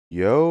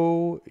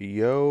Yo,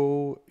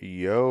 yo,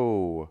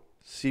 yo.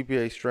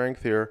 CPA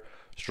Strength here.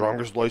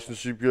 Strongest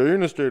licensed CPA in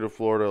the state of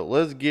Florida.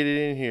 Let's get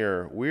it in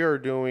here. We're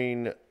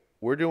doing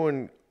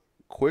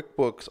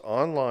QuickBooks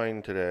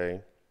Online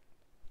today.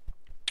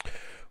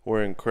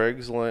 We're in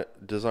Craig's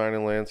Design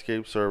and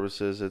Landscape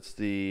Services. It's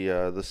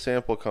the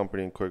sample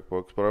company in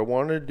QuickBooks. What I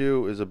want to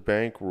do is a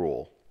bank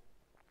rule.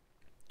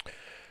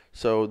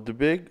 So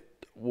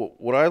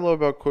what I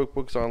love about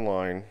QuickBooks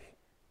Online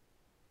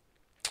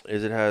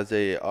is it has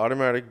a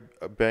automatic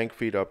bank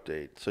feed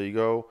update. So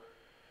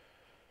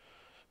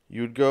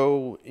you'd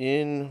go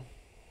in.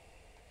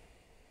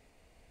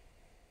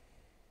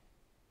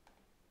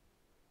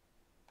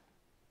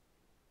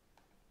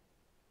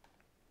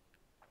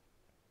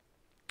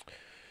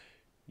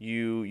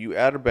 You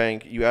add a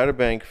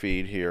bank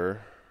feed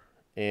here,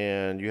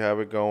 and you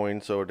have it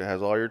going so it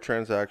has all your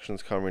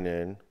transactions coming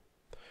in.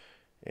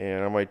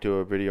 And I might do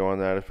a video on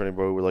that if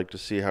anybody would like to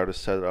see how to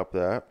set up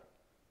that.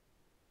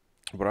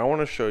 But I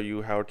want to show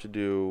you how to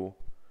do,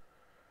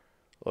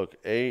 look,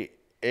 a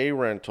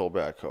rental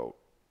backhoe,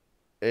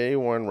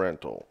 A1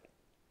 rental.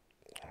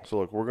 So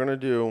look, we're gonna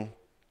do,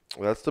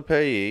 that's the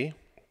payee.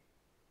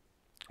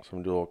 So I'm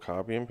gonna do a little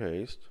copy and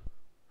paste.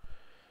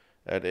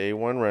 Add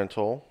A1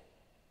 rental.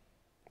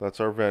 That's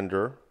our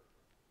vendor.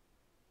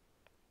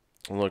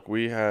 And look,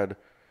 we had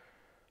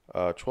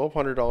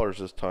 $1,200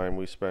 this time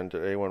we spent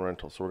at A1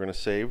 rental. So we're gonna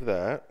save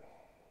that.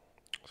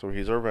 So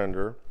he's our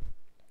vendor.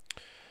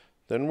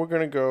 Then we're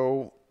gonna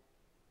go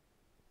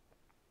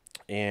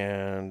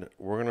and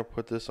we're gonna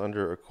put this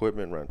under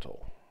equipment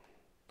rental.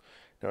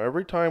 Now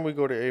every time we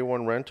go to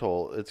A1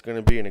 rental, it's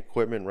gonna be an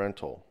equipment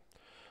rental.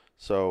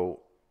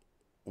 So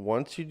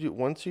once you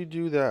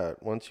do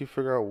that, once you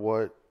figure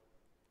out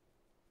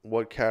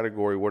what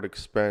category, what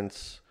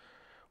expense,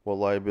 what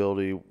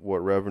liability, what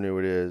revenue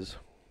it is,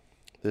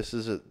 this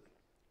is an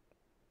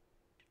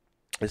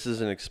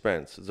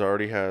expense. It's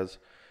already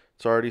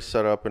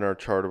set up in our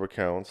chart of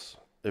accounts.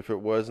 If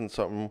it wasn't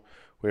something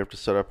we have to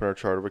set up in our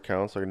chart of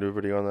accounts, I can do a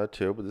video on that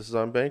too, but this is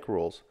on bank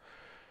rules.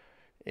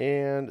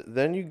 And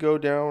then you go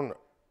down,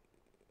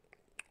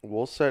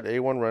 we'll set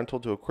A1 rental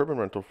to equipment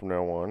rental from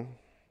now on.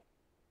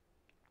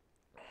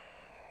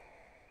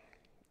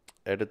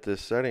 Edit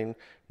this setting.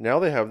 Now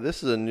they have,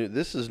 this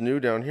is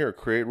new down here.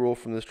 Create rule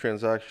from this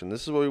transaction.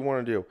 This is what we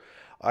want to do.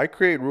 I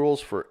create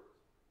rules for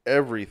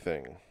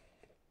everything.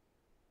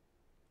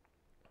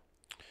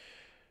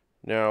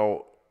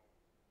 Now,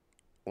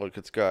 look,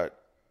 it's got,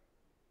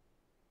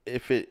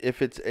 if it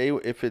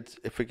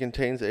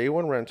contains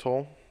A1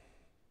 rental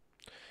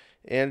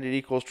and it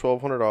equals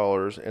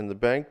 $1,200 and the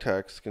bank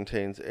text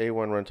contains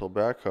A1 rental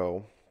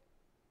backhoe,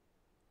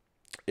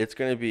 it's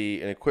going to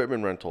be an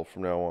equipment rental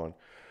from now on.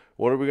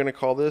 What are we going to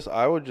call this?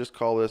 I would just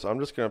call this, I'm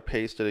just going to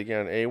paste it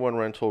again, A1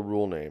 rental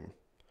rule name.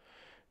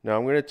 Now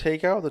I'm going to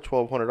take out the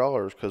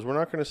 $1,200 because we're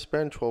not going to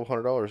spend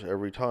 $1,200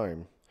 every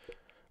time.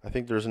 I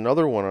think there's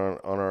another one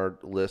on our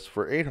list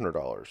for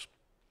 $800.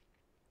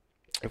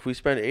 If we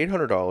spend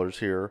 $800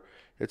 here,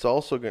 it's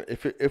also going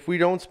to, if we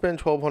don't spend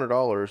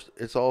 $1,200,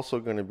 it's also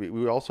going to be,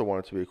 we also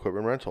want it to be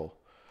equipment rental.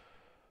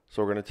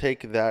 So we're going to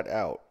take that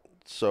out.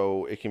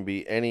 So it can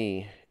be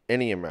any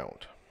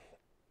amount.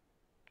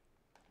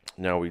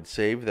 Now we'd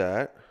save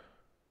that.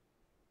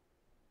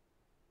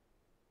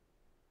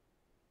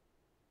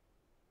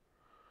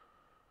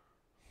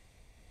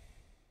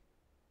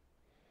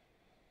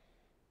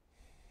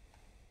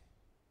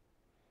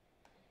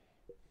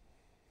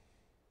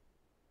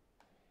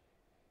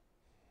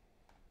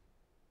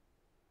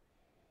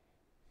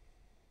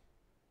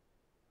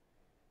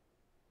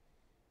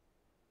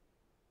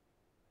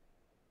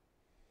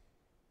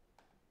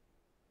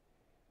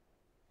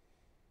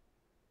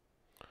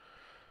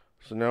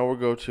 So now we'll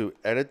go to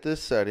edit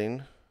this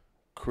setting,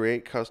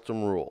 create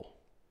custom rule.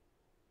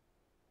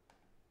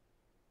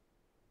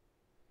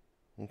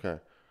 Okay.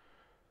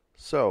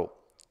 So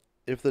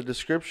if the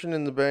description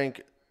in the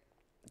bank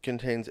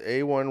contains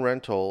A1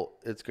 rental,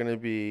 it's going to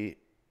be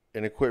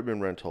an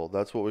equipment rental.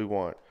 That's what we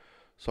want.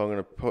 So I'm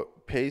going to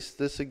paste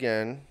this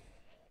again,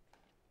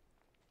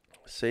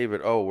 save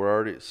it.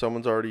 Oh,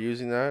 someone's already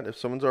using that. If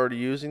someone's already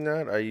using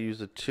that, I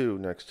use a 2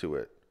 next to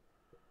it.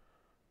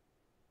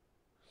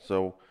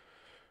 So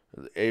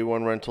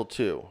A1 rental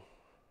 2.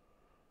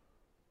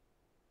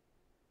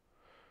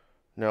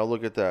 Now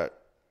look at that.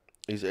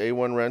 These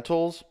A1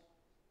 rentals,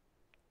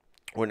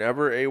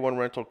 whenever A1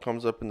 rental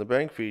comes up in the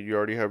bank feed, you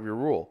already have your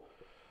rule.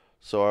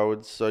 So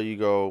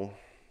you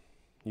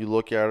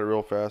look at it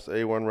real fast.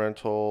 A1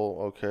 rental,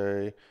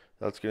 okay.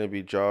 That's going to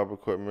be job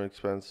equipment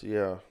expense.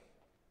 Yeah.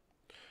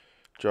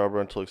 Job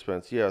rental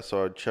expense. Yeah,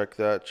 so I'd check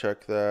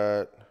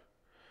that.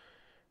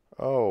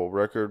 Oh,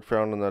 record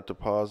found on that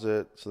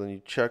deposit. So then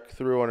you check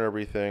through on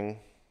everything.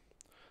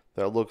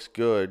 That looks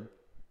good.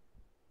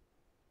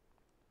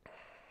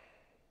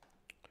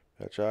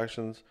 Batch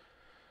actions.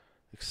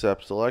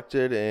 Accept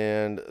selected,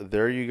 and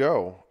there you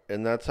go.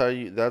 And that's how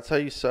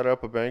you set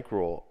up a bank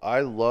rule. I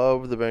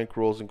love the bank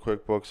rules in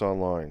QuickBooks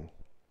Online.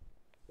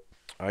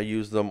 I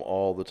use them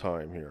all the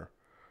time here.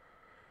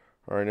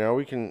 All right, now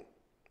we can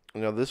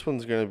Now this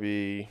one's going to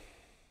be,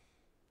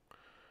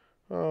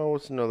 oh,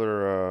 what's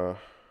another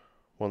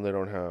one they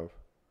don't have?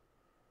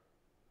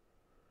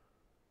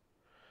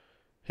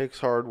 Hicks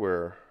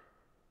Hardware.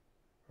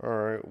 All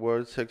right,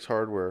 what's Hicks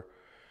Hardware?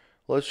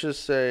 Let's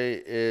just say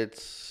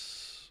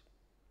it's,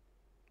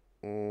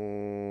 where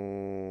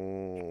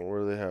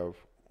do they have?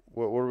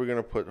 What are we going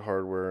to put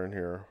hardware in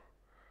here?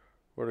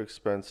 What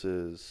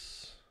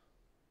expenses?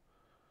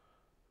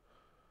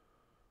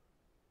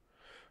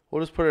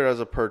 We'll just put it as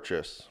a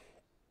purchase.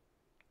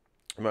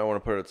 You might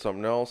want to put it at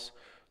something else.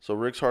 So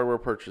Rick's Hardware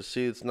purchase.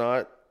 See, it's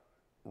not,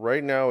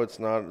 right now it's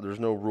not, there's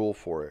no rule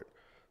for it.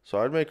 So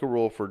I'd make a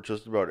rule for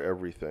just about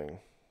everything.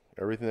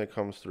 Everything that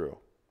comes through.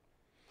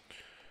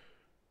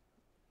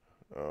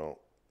 Oh.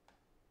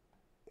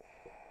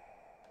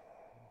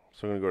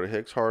 So I'm going to go to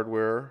Hicks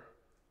Hardware,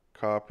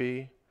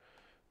 copy,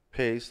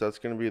 paste. That's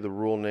going to be the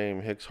rule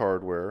name, Hicks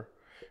Hardware.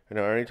 And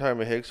now anytime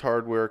a Hicks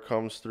Hardware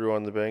comes through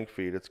on the bank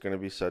feed, it's going to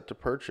be set to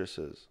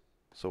purchases.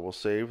 So we'll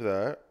save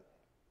that.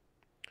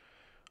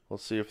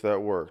 Let's see if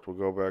that worked. We'll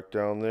go back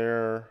down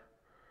there.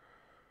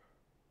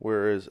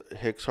 Where is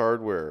Hicks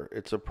Hardware?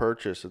 It's a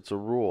purchase. It's a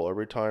rule.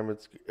 Every time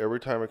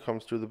it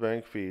comes through the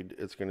bank feed,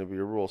 it's going to be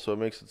a rule. So it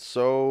makes it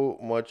so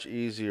much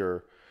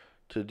easier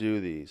to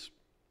do these.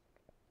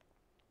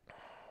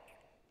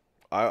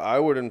 I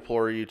would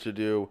implore you to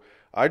do.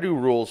 I do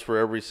rules for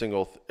every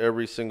single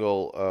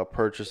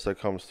purchase that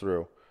comes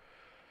through.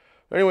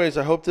 Anyways,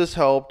 I hope this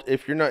helped.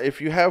 If you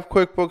have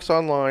QuickBooks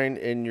Online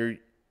and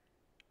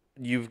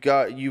you've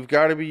got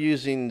to be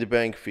using the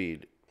bank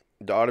feed,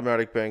 the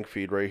automatic bank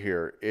feed right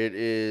here. It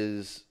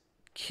is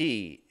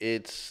key.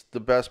 It's the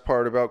best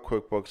part about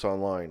QuickBooks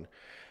Online.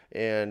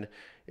 And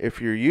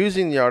if you're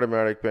using the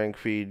automatic bank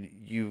feed,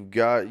 you've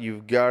got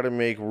to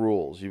make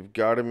rules. You've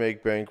got to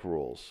make bank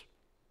rules.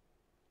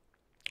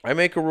 I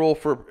make a rule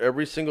for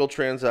every single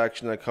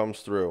transaction that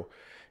comes through.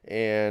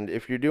 And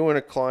if you're doing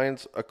a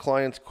client's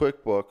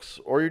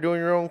QuickBooks, or you're doing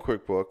your own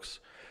QuickBooks,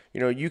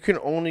 you can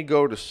only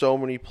go to so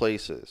many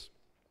places.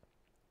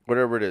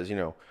 Whatever it is,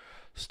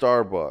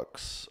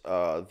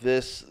 Starbucks,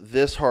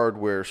 this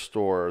hardware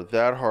store,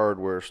 that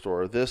hardware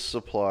store, this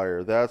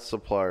supplier, that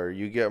supplier.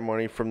 You get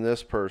money from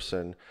this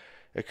person.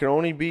 It can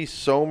only be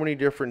so many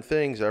different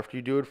things after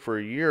you do it for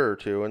a year or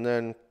two, and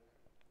then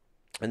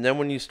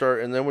when you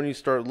start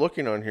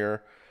looking on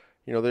here,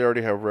 they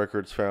already have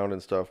records found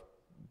and stuff.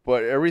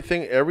 But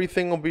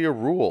everything will be a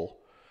rule,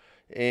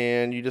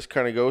 and you just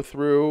kind of go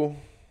through,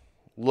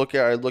 look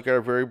at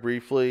it very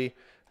briefly.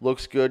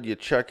 Looks good, you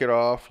check it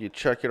off. You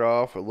check it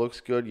off. It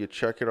looks good, you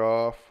check it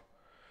off.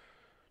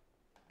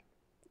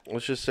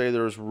 Let's just say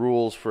there's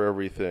rules for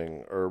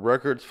everything, or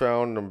records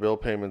found and bill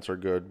payments are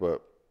good,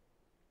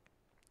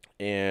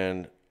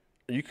 and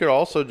you could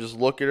also just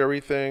look at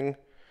everything,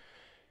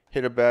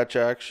 hit a batch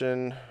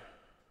action.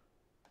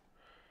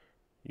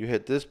 You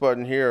hit this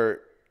button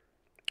here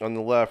on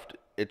the left,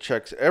 it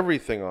checks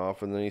everything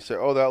off, and then you say,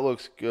 oh, that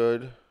looks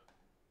good.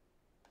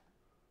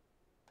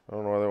 I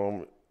don't know why they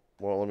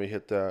won't let me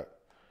hit that.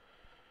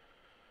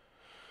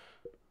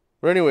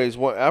 But anyways,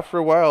 after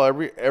a while,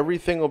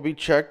 everything will be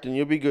checked and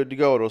you'll be good to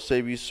go. It'll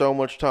save you so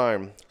much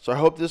time. So I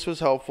hope this was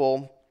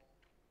helpful.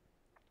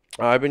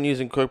 I've been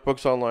using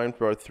QuickBooks Online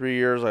for about 3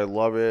 years. I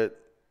love it.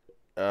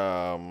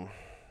 I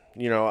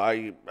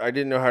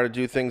didn't know how to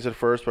do things at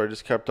first, but I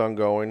just kept on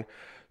going.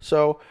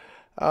 So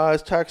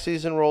as tax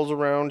season rolls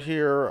around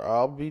here,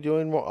 I'll be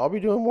doing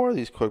more of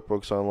these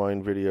QuickBooks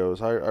Online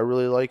videos. I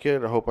really like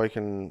it. I hope I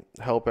can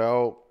help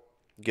out,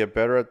 get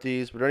better at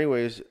these. But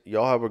anyways,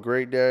 y'all have a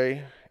great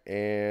day,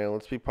 and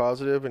let's be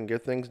positive and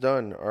get things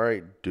done. All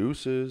right,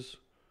 deuces.